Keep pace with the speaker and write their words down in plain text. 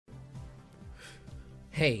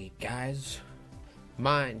Hey guys,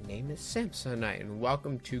 my name is Samsonite and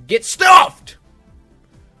welcome to Get Stuffed!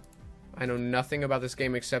 I know nothing about this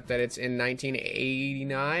game except that it's in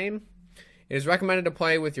 1989. It is recommended to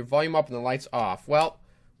play with your volume up and the lights off. Well,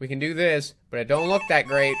 we can do this, but it don't look that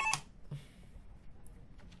great.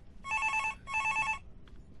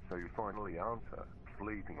 So you finally answer,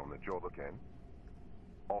 sleeping on the job again?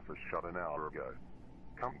 Office shut an hour ago.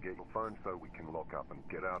 Come get your phone so we can lock up and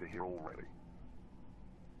get out of here already.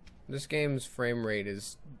 This game's frame rate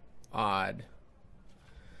is odd.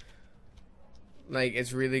 Like,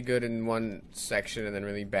 it's really good in one section and then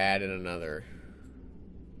really bad in another.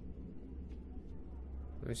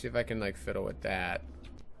 Let me see if I can, like, fiddle with that.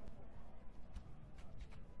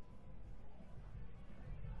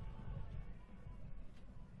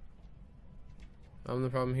 The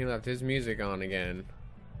problem, he left his music on again.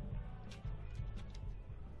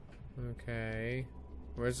 Okay.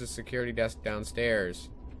 Where's the security desk downstairs?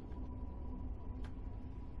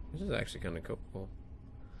 This is actually kind of cool.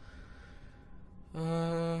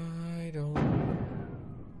 I don't...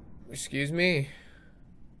 Excuse me?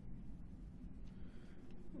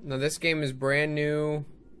 Now this game is brand new.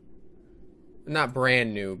 Not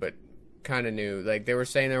brand new, but kind of new. Like, they were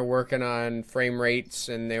saying they were working on frame rates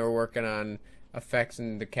and they were working on effects,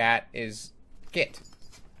 and the cat is... Get.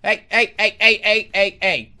 Hey, hey, hey, hey, hey, hey,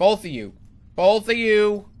 hey! Both of you! Both of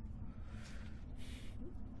you!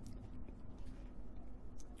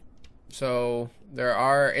 So there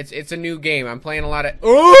are. It's a new game. I'm playing a lot of.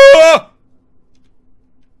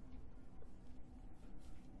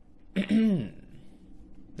 You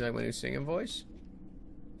like my new singing voice?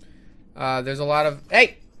 There's a lot of.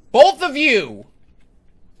 Hey, both of you!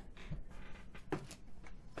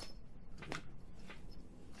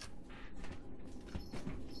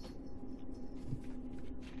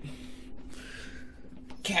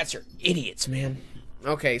 Cats are idiots, man.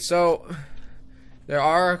 Okay, so. There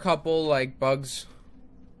are a couple, like, bugs.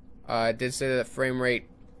 It did say that frame rate,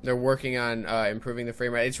 they're working on improving the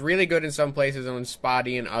frame rate. It's really good in some places and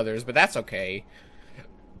spotty in others, but that's okay.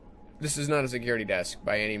 This is not a security desk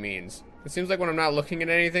by any means. It seems like when I'm not looking at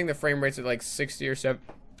anything, the frame rate's at like 60 or 70.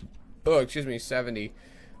 Oh, excuse me, 70.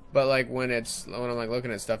 But like when I'm like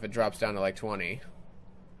looking at stuff, it drops down to like 20.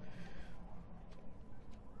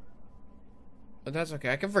 But that's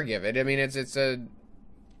okay. I can forgive it. I mean, it's a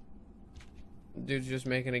dude's just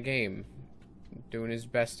making a game, doing his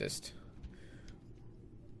bestest.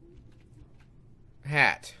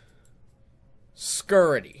 Hat.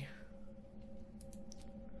 Scurrity.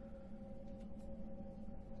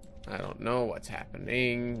 I don't know what's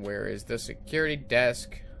happening. Where is the security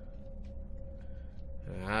desk?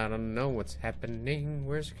 I don't know what's happening.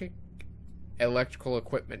 Where's electrical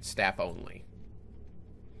equipment staff only?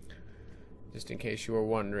 Just in case you were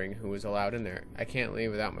wondering who was allowed in there. I can't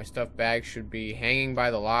leave without my stuff. Bag should be hanging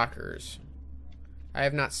by the lockers. I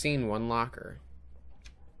have not seen one locker.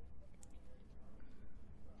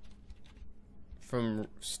 From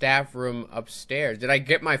staff room upstairs. Did I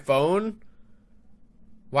get my phone?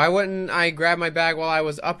 Why wouldn't I grab my bag while I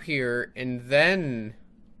was up here and then...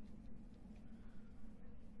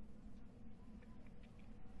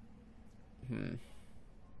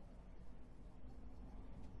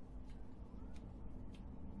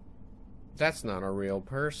 That's not a real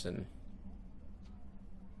person.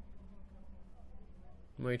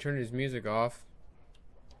 Well, he turned his music off.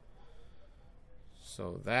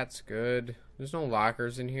 So that's good. There's no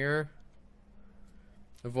lockers in here.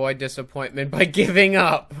 Avoid disappointment by giving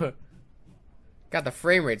up. God, the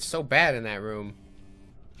frame rate's so bad in that room.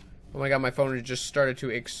 Oh my god, my phone has just started to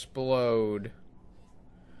explode.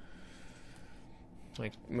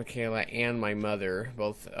 Like Michaela and my mother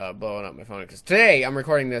both blowing up my phone, because today I'm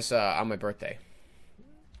recording this on my birthday,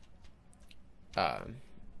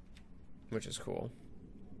 which is cool.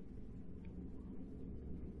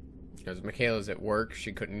 Because Michaela's at work,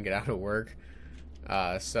 she couldn't get out of work,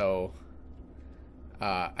 so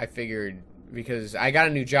I figured, because I got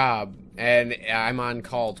a new job and I'm on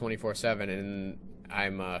call 24/7, and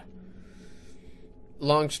I'm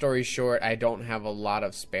long story short, I don't have a lot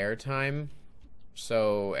of spare time.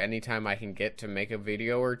 So anytime I can get to make a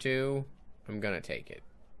video or two, I'm gonna take it.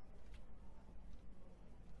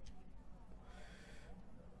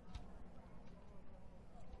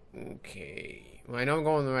 Okay. Well, I know I'm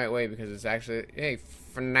going the right way because it's actually... Hey,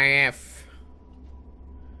 FNAF.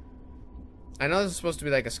 I know this is supposed to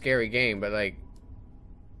be like a scary game, but like...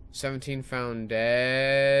 17 found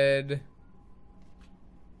dead...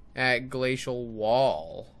 at Glacial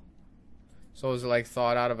Wall. So was it like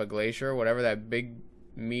thawed out of a glacier? Whatever that big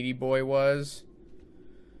meaty boy was?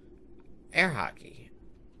 Air hockey.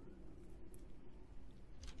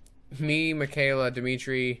 me, Michaela,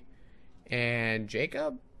 Dimitri, and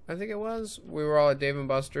Jacob, I think it was. We were all at Dave &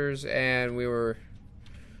 Buster's, and we were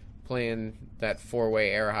playing that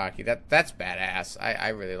 4-way air hockey. That's badass. I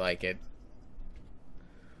really like it.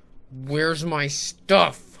 Where's my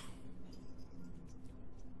stuff?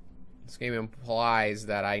 This game implies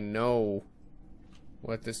that I know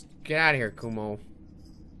what this... Get out of here, Kumo.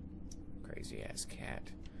 Crazy ass cat.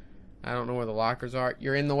 I don't know where the lockers are.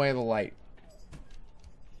 You're in the way of the light.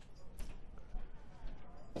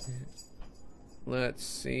 Let's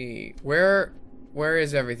see. Where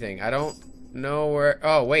is everything? I don't know where...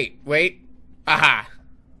 Oh, wait. Aha!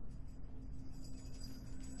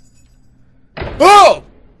 Oh!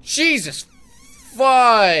 Jesus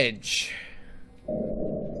fudge!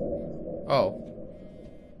 Oh.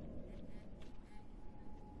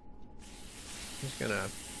 Just gonna...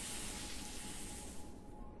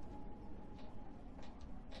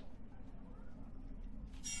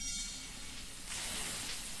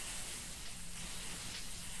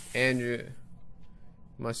 Andrew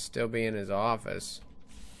must still be in his office.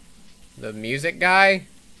 The music guy?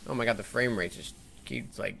 Oh my god, the frame rate just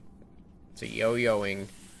keeps like... It's a yo-yoing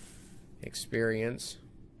experience.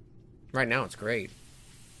 Right now it's great.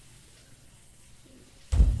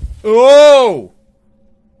 Oh!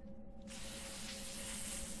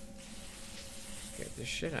 Scared the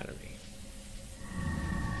shit out of me.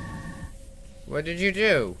 What did you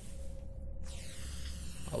do?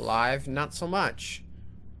 Alive? Not so much.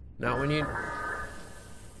 Not when you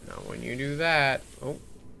do that. Oh.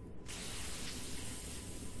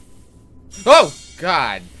 Oh!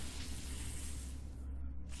 God.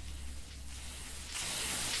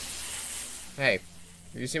 Hey,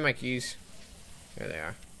 have you seen my keys? Here they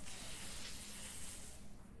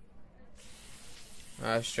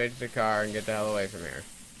are. Straight to the car and get the hell away from here.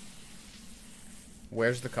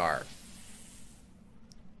 Where's the car?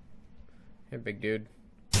 Hey, big dude.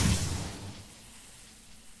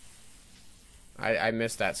 I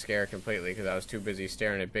missed that scare completely because I was too busy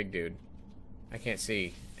staring at big dude. I can't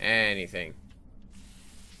see anything.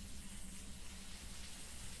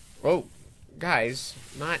 Oh, guys,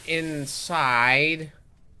 not inside.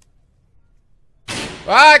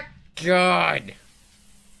 Ah, God.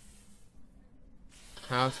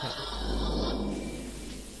 How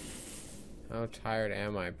tired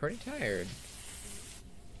am I? Pretty tired.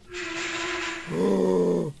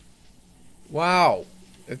 Wow.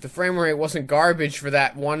 If the frame rate wasn't garbage for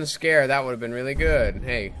that one scare, that would have been really good.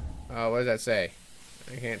 Hey, what does that say?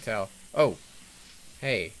 I can't tell. Oh,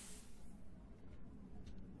 hey.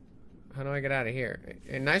 How do I get out of here?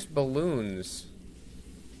 And nice balloons.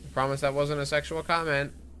 I promise that wasn't a sexual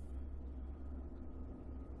comment.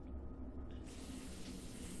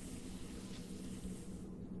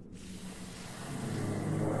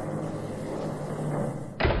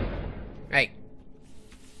 Hey.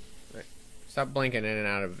 Stop blinking in and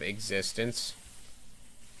out of existence.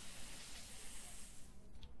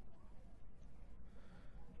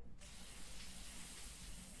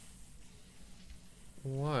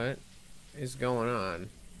 What is going on?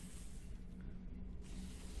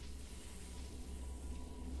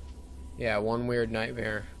 Yeah, one weird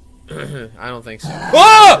nightmare. I don't think so.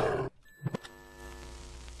 Oh!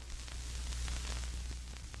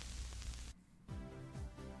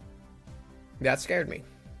 That scared me.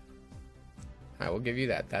 I will give you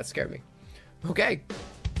that. That scared me. Okay.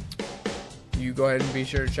 You go ahead and be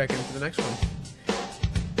sure to check in for the next one.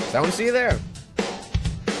 So I want to see you there.